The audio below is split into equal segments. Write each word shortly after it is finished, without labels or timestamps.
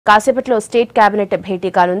కాసేపట్లో state cabinet భేటీ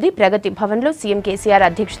కానుంది. ప్రగతి భవన్లో సీఎం కేసీఆర్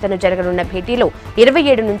అధ్యక్షతన జరగనున్న భేటీలో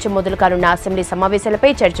 27 నుంచి మొదలు కానున్న అసెంబ్లీ సమావేశాలపై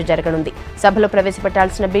చర్చ జరగనుంది. సభలో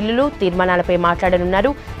ప్రవేశపెట్టాల్సిన బిల్లులు, తీర్మానాలపై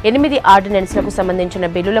మాట్లాడనున్నారు. 8 ఆర్డినెన్స్లకు సంబంధించిన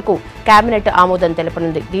బిల్లులకు కేబినెట్ ఆమోదం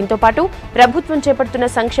తెలపనుంది. దీంతో పాటు ప్రభుత్వం చేపడుతున్న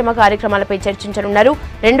సంక్షేమ కార్యక్రమాలపై చర్చించనున్నారు.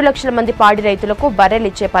 2 లక్షల మంది పాడి రైతులకు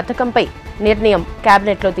బర్రెలిచ్చే పథకంపై నిర్ణయం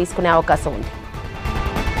కేబినెట్లో తీసుకునే అవకాశం ఉంది.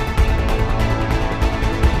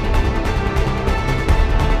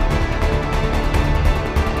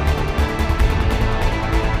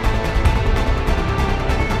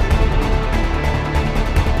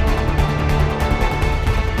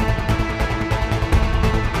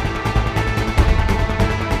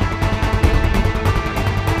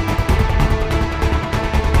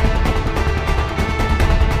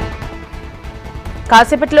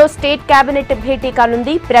 కాసేపట్లో స్టేట్ కేబినెట్ భేటీ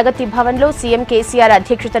కానుంది. ప్రగతి భవన్లో సీఎం కేసీఆర్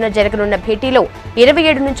అధ్యక్షతన జరగనున్న భేటీలో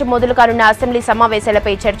 27 నుంచి మొదలు కానున్న అసెంబ్లీ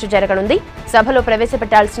సమావేశాలపై చర్చ జరగనుంది. సభలో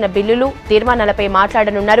ప్రవేశపెట్టాల్సిన బిల్లులు, తీర్మానాలపై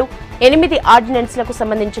మాట్లాడనున్నారు. 8 ఆర్డినెన్స్లకు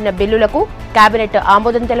సంబంధించిన బిల్లులకు కేబినెట్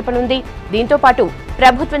ఆమోదం తెలపనుంది. దీంతో పాటు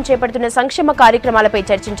ప్రభుత్వం చేపడుతున్న సంక్షేమ కార్యక్రమాలపై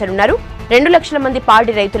చర్చించనున్నారు. 2 లక్షల మంది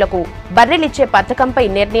పాడి రైతులకు బర్రెలిచ్చే పథకంపై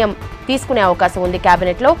నిర్ణయం తీసుకునే అవకాశం ఉంది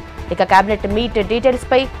కేబినెట్లో. ఇక కేబినెట్ మీట్ డీటెయిల్స్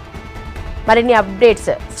పై మరిన్ని అప్డేట్స్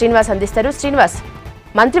శ్రీనివాస్ అందిస్తారు. శ్రీనివాస్,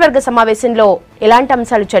 మంత్రివర్గ సమావేశంలో ఎలాంటి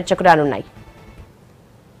అంశాలు చర్చకు రానున్నాయి?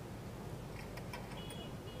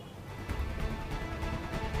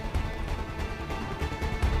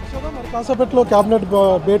 కాసేపట్లో కేబినెట్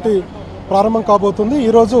భేటీ ప్రారంభం కాబోతుంది.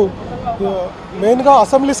 ఈరోజు మెయిన్గా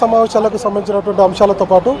అసెంబ్లీ సమావేశాలకు సంబంధించినటువంటి అంశాలతో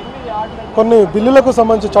పాటు కొన్ని బిల్లులకు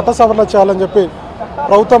సంబంధించి చట్ట సవరణ చేయాలని చెప్పి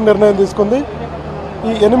ప్రభుత్వం నిర్ణయం తీసుకుంది.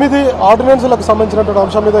 ఈ 8 ఆర్డినెన్స్లకు సంబంధించినటువంటి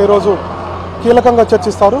అంశం మీద ఈరోజు కీలకంగా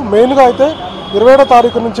చర్చిస్తారు. మెయిన్గా అయితే 27వ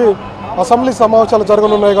తారీఖు నుంచి అసెంబ్లీ సమావేశాలు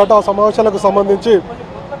జరగనున్నాయి కాబట్టి ఆ సమావేశాలకు సంబంధించి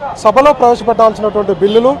సభలో ప్రవేశపెట్టాల్సినటువంటి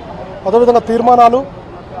బిల్లులు, అదేవిధంగా తీర్మానాలు,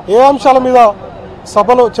 ఏ అంశాల మీద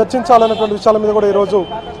సభలో చర్చించాలనేటువంటి విషయాల మీద కూడా ఈరోజు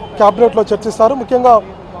క్యాబినెట్లో చర్చిస్తారు. ముఖ్యంగా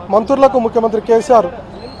మంత్రులకు ముఖ్యమంత్రి కేసీఆర్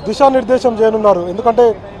దిశానిర్దేశం చేయనున్నారు. ఎందుకంటే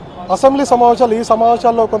అసెంబ్లీ సమావేశాలు, ఈ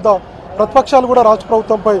సమావేశాల్లో కొంత ప్రతిపక్షాలు కూడా రాష్ట్ర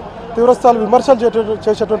ప్రభుత్వంపై తీవ్రస్థాయి విమర్శలు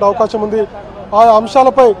చేసేటువంటి అవకాశం ఉంది. ఆ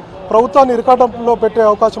అంశాలపై ప్రభుత్వాన్ని ఇరకాటంలో పెట్టే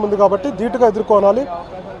అవకాశం ఉంది కాబట్టి ధీటుగా ఎదుర్కోవాలి.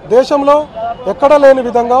 దేశంలో ఎక్కడా లేని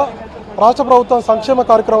విధంగా రాష్ట్ర ప్రభుత్వం సంక్షేమ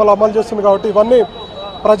కార్యక్రమాలు అమలు చేస్తుంది కాబట్టి ఇవన్నీ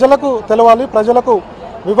ప్రజలకు తెలవాలి, ప్రజలకు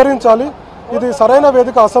వివరించాలి. ఇది సరైన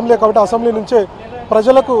వేదిక అసెంబ్లీ కాబట్టి అసెంబ్లీ నుంచే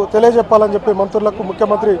ప్రజలకు తెలియజెప్పాలని చెప్పి మంత్రులకు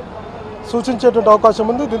ముఖ్యమంత్రి సూచించేటువంటి అవకాశం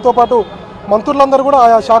ఉంది. దీంతోపాటు మంత్రులందరూ కూడా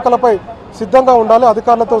ఆయా శాఖలపై సిద్ధంగా ఉండాలి.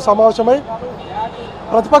 అధికారులతో సమావేశమై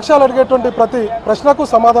ప్రతిపక్షాలు అడిగేటువంటి ప్రతి ప్రశ్నకు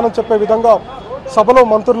సమాధానం చెప్పే విధంగా సభలో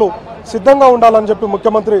మంత్రులు సిద్ధంగా ఉండాలని చెప్పి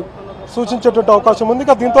ముఖ్యమంత్రి సూచించేటువంటి అవకాశం ఉంది.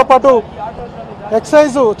 ఇక దీంతోపాటు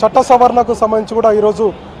ఎక్సైజ్ చట్ట సవరణకు సంబంధించి కూడా ఈరోజు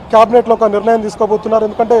క్యాబినెట్లో ఒక నిర్ణయం తీసుకోబోతున్నారు.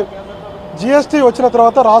 ఎందుకంటే జీఎస్టీ వచ్చిన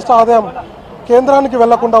తర్వాత రాష్ట్ర ఆదాయం కేంద్రానికి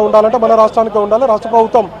వెళ్లకుండా ఉండాలంటే మన రాష్ట్రానికి ఉండాలి. రాష్ట్ర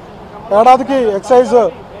ప్రభుత్వం ఏడాదికి ఎక్సైజ్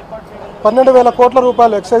 12,000 కోట్ల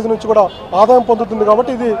రూపాయలు ఎక్సైజ్ నుంచి కూడా ఆదాయం పొందుతుంది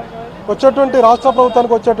కాబట్టి ఇది వచ్చేటువంటి రాష్ట్ర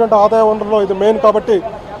ప్రభుత్వానికి వచ్చేటువంటి ఆదాయ వనరులో ఇది మెయిన్ కాబట్టి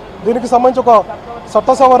దీనికి సంబంధించి ఒక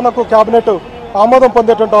చట్ట సవరణకు కేబినెట్ ఆమోదం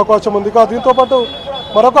పొందేటువంటి అవకాశం ఉంది. దీంతోపాటు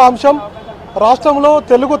మరొక అంశం, రాష్ట్రంలో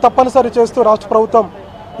తెలుగు తప్పనిసరి చేస్తూ రాష్ట్ర ప్రభుత్వం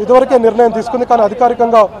ఇదివరకే నిర్ణయం తీసుకుంది. కానీ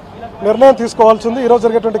అధికారికంగా నిర్ణయం తీసుకోవాల్సి ఉంది. ఈరోజు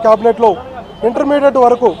జరిగేటువంటి కేబినెట్లో ఇంటర్మీడియట్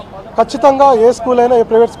వరకు ఖచ్చితంగా ఏ స్కూల్ అయినా, ఏ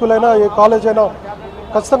ప్రైవేట్ స్కూల్ అయినా, ఏ కాలేజ్ అయినా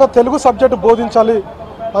ఖచ్చితంగా తెలుగు సబ్జెక్టు బోధించాలి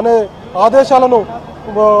అనే ఆదేశాలను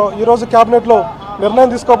ఈరోజు కేబినెట్లో నిర్ణయం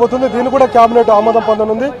తీసుకోబోతుంది. దీన్ని కూడా కేబినెట్ ఆమోదం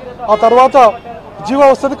పొందనుంది. ఆ తర్వాత జీవో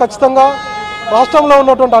వస్తుంది. ఖచ్చితంగా రాష్ట్రంలో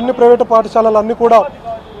ఉన్నటువంటి అన్ని ప్రైవేటు పాఠశాలలు అన్నీ కూడా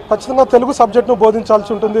ఖచ్చితంగా తెలుగు సబ్జెక్టును బోధించాల్సి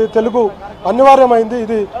ఉంటుంది. తెలుగు అనివార్యమైంది.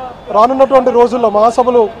 ఇది రానున్నటువంటి రోజుల్లో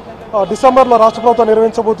మహాసభలు డిసెంబర్లో రాష్ట్ర ప్రభుత్వం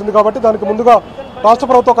నిర్వహించబోతుంది కాబట్టి దానికి ముందుగా రాష్ట్ర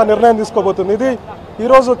ప్రభుత్వం ఒక నిర్ణయం తీసుకోబోతుంది. ఇది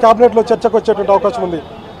ఈరోజు కేబినెట్లో చర్చకు వచ్చేటువంటి అవకాశం ఉంది.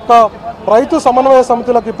 ఇక రైతు సమన్వయ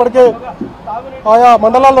సమితులకు ఇప్పటికే ఆయా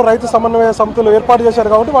మండలాల్లో రైతు సమన్వయ సమితులు ఏర్పాటు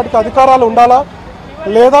చేశారు కాబట్టి వాటికి అధికారాలు ఉండాలా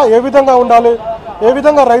లేదా, ఏ విధంగా ఉండాలి, ఏ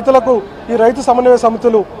విధంగా రైతులకు ఈ రైతు సమన్వయ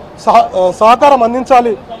సమితులు సహకారం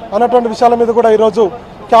అందించాలి అనేటువంటి విషయాల మీద కూడా ఈరోజు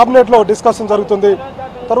క్యాబినెట్లో డిస్కషన్ జరుగుతుంది.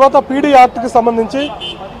 తర్వాత పీడీ యాక్ట్కి సంబంధించి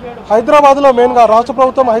హైదరాబాద్లో మెయిన్గా రాష్ట్ర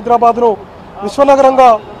ప్రభుత్వం హైదరాబాద్ను విశ్వనగరంగా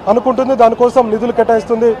అనుకుంటుంది. దానికోసం నిధులు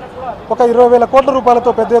కేటాయిస్తుంది. ఒక 20,000 కోట్ల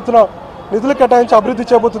రూపాయలతో పెద్ద ఎత్తున నిధులు కేటాయించి అభివృద్ధి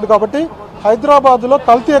చేయబోతుంది కాబట్టి హైదరాబాద్లో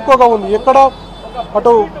కల్తీ ఎక్కువగా ఉంది. ఎక్కడ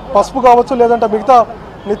అటు పసుపు కావచ్చు, లేదంటే మిగతా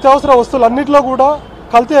నిత్యావసర వస్తువులన్నింటిలో కూడా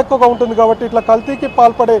కల్తీ ఎక్కువగా ఉంటుంది కాబట్టి ఇట్లా కల్తీకి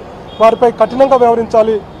పాల్పడే వారిపై కఠినంగా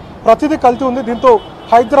వ్యవహరించాలి. ప్రతిదీ కల్తీ ఉంది. దీంతో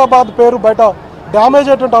హైదరాబాద్ పేరు బయట డ్యామేజ్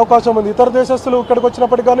అయ్యేటువంటి అవకాశం ఉంది. ఇతర దేశస్తులు ఇక్కడికి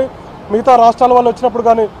వచ్చినప్పుడు కానీ, మిగతా రాష్ట్రాల వాళ్ళు వచ్చినప్పుడు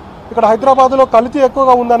కానీ ఇక్కడ హైదరాబాద్లో కల్తీ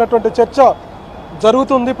ఎక్కువగా ఉందన్నటువంటి చర్చ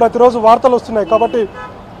జరుగుతుంది. ప్రతిరోజు వార్తలు వస్తున్నాయి కాబట్టి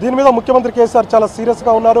దీని మీద ముఖ్యమంత్రి కేసీఆర్ చాలా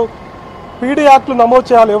సీరియస్గా ఉన్నారు. పీడీ యాక్ట్లు నమోదు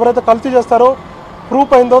చేయాలి. ఎవరైతే కల్తీ చేస్తారో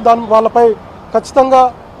ప్రూఫ్ అయిందో వాళ్ళపై ఖచ్చితంగా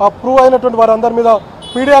ఆ ప్రూవ్ అయినటువంటి వారందరి మీద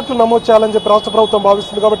పీడీ యాక్ట్లు నమోదు చేయాలని చెప్పి రాష్ట్ర ప్రభుత్వం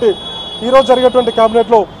భావిస్తుంది. కాబట్టి ఈరోజు జరిగేటువంటి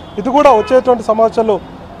కేబినెట్లో ఇది కూడా వచ్చేటువంటి సమావేశంలో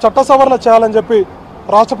చట్ట సవరణ చేయాలని చెప్పి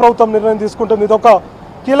రాష్ట్ర ప్రభుత్వం నిర్ణయం తీసుకుంటుంది. ఇదొక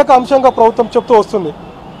కీలక అంశంగా ప్రభుత్వం చెప్తూ వస్తుంది.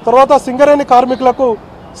 తర్వాత సింగరేణి కార్మికులకు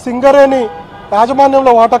సింగరేణి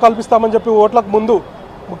యాజమాన్యంలో వాటా కల్పిస్తామని చెప్పి ఓట్లకు ముందు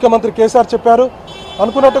ముఖ్యమంత్రి కేసీఆర్ చెప్పారు.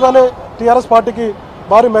 అనుకున్నట్టుగానే టీఆర్ఎస్ పార్టీకి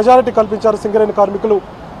భారీ మెజారిటీ కల్పించారు సింగరేణి కార్మికులు.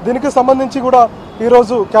 దీనికి సంబంధించి కూడా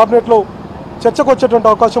ఈరోజు కేబినెట్లో చర్చకు వచ్చేటువంటి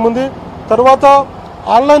అవకాశం ఉంది. తర్వాత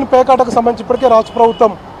ఆన్లైన్ పేకాటకు సంబంధించి ఇప్పటికే రాష్ట్ర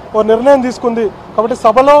ప్రభుత్వం ఓ నిర్ణయం తీసుకుంది. కాబట్టి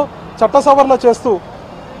సభలో చట్ట సవరణ చేస్తూ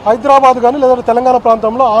హైదరాబాద్ కానీ లేదా తెలంగాణ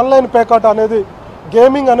ప్రాంతంలో ఆన్లైన్ పేకాట అనేది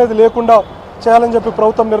గేమింగ్ అనేది లేకుండా చేయాలని చెప్పి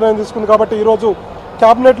ప్రభుత్వం నిర్ణయం తీసుకుంది. కాబట్టి ఈరోజు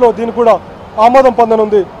కేబినెట్లో దీనికి కూడా ఆమోదం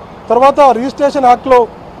పొందనుంది. తర్వాత రిజిస్ట్రేషన్ యాక్ట్లో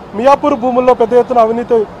మియాపూర్ భూముల్లో పెద్ద ఎత్తున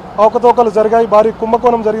అవినీతి అవకతవకలు జరిగాయి, భారీ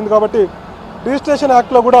కుంభకోణం జరిగింది. కాబట్టి రిజిస్ట్రేషన్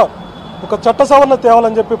యాక్ట్లో కూడా ఒక చట్ట సవరణ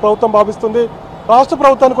తేవాలని చెప్పి ప్రభుత్వం భావిస్తుంది. రాష్ట్ర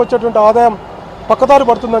ప్రభుత్వానికి వచ్చేటువంటి ఆదాయం పక్కదారి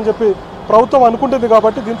పడుతుందని చెప్పి ప్రభుత్వం అనుకుంటుంది.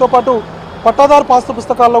 కాబట్టి దీంతోపాటు పట్టాదారు పాస్తు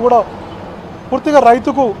పుస్తకాల్లో కూడా పూర్తిగా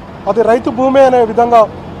రైతుకు అది రైతు భూమి అనే విధంగా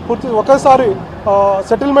ఒకేసారి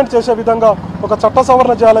సెటిల్మెంట్ చేసే విధంగా ఒక చట్ట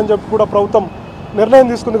సవరణ చేయాలని చెప్పి కూడా ప్రభుత్వం నిర్ణయం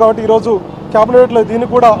తీసుకుంది. కాబట్టి ఈరోజు కేబినెట్లో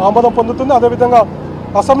దీనికి కూడా ఆమోదం పొందుతుంది. అదేవిధంగా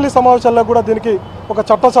అసెంబ్లీ సమావేశాల్లో కూడా దీనికి ఒక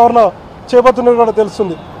చట్ట సవరణ చేపడుతున్నది కూడా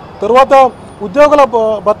తెలుస్తుంది. తరువాత ఉద్యోగుల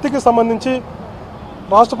భర్తీకి సంబంధించి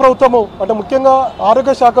రాష్ట్ర ప్రభుత్వము అంటే ముఖ్యంగా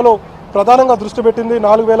ఆరోగ్య శాఖలో ప్రధానంగా దృష్టి పెట్టింది.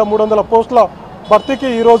 4300 పోస్టుల భర్తీకి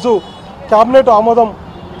ఈరోజు కేబినెట్ ఆమోదం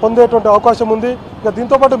పొందేటువంటి అవకాశం ఉంది. ఇక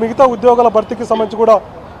దీంతోపాటు మిగతా ఉద్యోగుల భర్తీకి సంబంధించి కూడా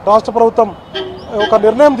రాష్ట్ర ప్రభుత్వం ఒక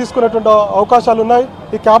నిర్ణయం తీసుకునేటువంటి అవకాశాలు ఉన్నాయి.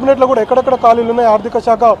 ఈ కేబినెట్లో కూడా ఎక్కడెక్కడ ఖాళీలు ఉన్నాయి, ఆర్థిక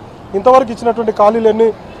శాఖ ఇంతవరకు ఇచ్చినటువంటి ఖాళీలు ఎన్ని,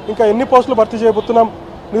 ఇంకా ఎన్ని పోస్టులు భర్తీ చేయబోతున్నాం,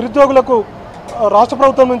 నిరుద్యోగులకు రాష్ట్ర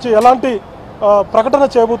ప్రభుత్వం నుంచి ఎలాంటి ప్రకటన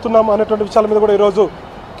చేయబోతున్నాం అనేటువంటి విషయాల మీద కూడా ఈరోజు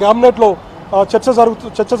కేబినెట్లో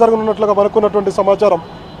చర్చ జరగనున్నట్లుగా మనకున్నటువంటి సమాచారం.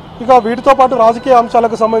 ఇక వీటితో పాటు రాజకీయ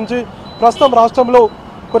అంశాలకు సంబంధించి ప్రస్తుతం రాష్ట్రంలో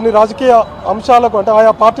కొన్ని రాజకీయ అంశాలకు అంటే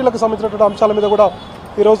ఆయా పార్టీలకు సంబంధించినటువంటి అంశాల మీద కూడా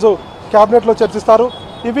ఈరోజు కేబినెట్లో చర్చిస్తారు.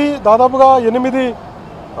 ఇవి దాదాపుగా 8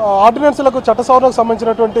 ఆర్డినెన్స్లకు చట్ట సవరణకు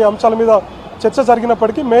సంబంధించినటువంటి అంశాల మీద చర్చ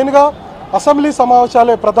జరిగినప్పటికీ మెయిన్గా అసెంబ్లీ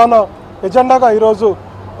సమావేశాలే ప్రధాన ఎజెండాగా ఈరోజు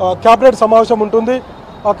కేబినెట్ సమావేశం ఉంటుంది.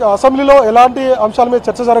 అసెంబ్లీలో ఎలాంటి అంశాల మీద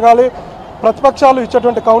చర్చ జరగాలి, ప్రతిపక్షాలు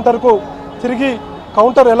ఇచ్చేటువంటి కౌంటర్కు తిరిగి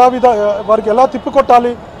కౌంటర్ వారికి ఎలా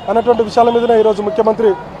తిప్పికొట్టాలి అనేటువంటి విషయాల మీదనే ఈరోజు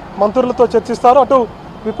ముఖ్యమంత్రి మంత్రులతో చర్చిస్తారు. అటు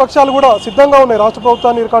విపక్షాలు కూడా సిద్ధంగా ఉన్నాయి రాష్ట్ర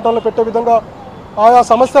ప్రభుత్వాన్ని ఇరకాటంలో పెట్టే విధంగా ఆయా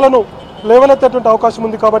సమస్యలను లేవనెత్తేటువంటి అవకాశం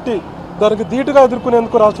ఉంది. కాబట్టి దానికి ధీటుగా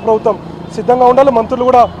ఎదుర్కొనేందుకు రాష్ట్ర ప్రభుత్వం సిద్ధంగా ఉండాలి. మంత్రులు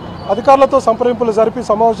కూడా అధికారులతో సంప్రదింపులు జరిపి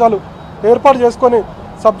సమావేశాలు ఏర్పాటు చేసుకొని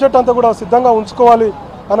సబ్జెక్ట్ అంతా కూడా సిద్ధంగా ఉంచుకోవాలి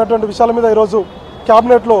అన్నటువంటి విషయాల మీద ఈరోజు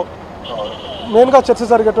కేబినెట్లో మెయిన్గా చర్చ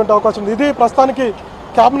జరిగేటువంటి అవకాశం ఉంది. ఇది ప్రస్తుతానికి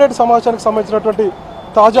కేబినెట్ సమావేశానికి సంబంధించినటువంటి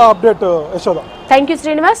తాజా update. Yashoda. Thank you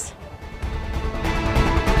Srinivas.